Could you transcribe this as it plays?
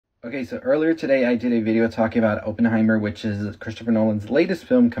Okay, so earlier today I did a video talking about Oppenheimer, which is Christopher Nolan's latest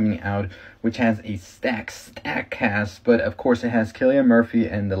film coming out, which has a stack cast, but of course it has Cillian Murphy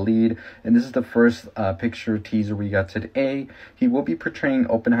in the lead, and this is the first picture teaser we got today. He will be portraying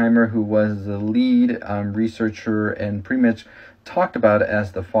Oppenheimer, who was the lead researcher and pretty much talked about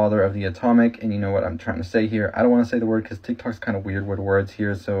as the father of the atomic. And you know what I'm trying to say here. I don't want to say the word because TikTok's kind of weird with words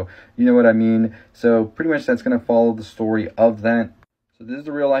here, so you know what I mean. So pretty much that's going to follow the story of that. So this is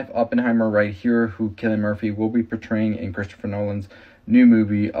the real life Oppenheimer right here, who Cillian Murphy will be portraying in Christopher Nolan's new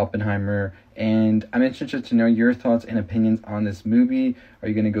movie, Oppenheimer. And I'm interested to know your thoughts and opinions on this movie. Are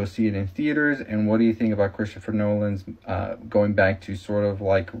you going to go see it in theaters? And what do you think about Christopher Nolan's going back to sort of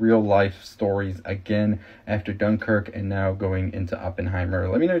like real life stories again after Dunkirk and now going into Oppenheimer?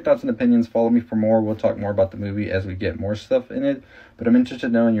 Let me know your thoughts and opinions. Follow me for more. We'll talk more about the movie as we get more stuff in it. But I'm interested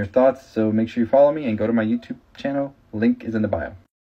in knowing your thoughts. So make sure you follow me and go to my YouTube channel. Link is in the bio.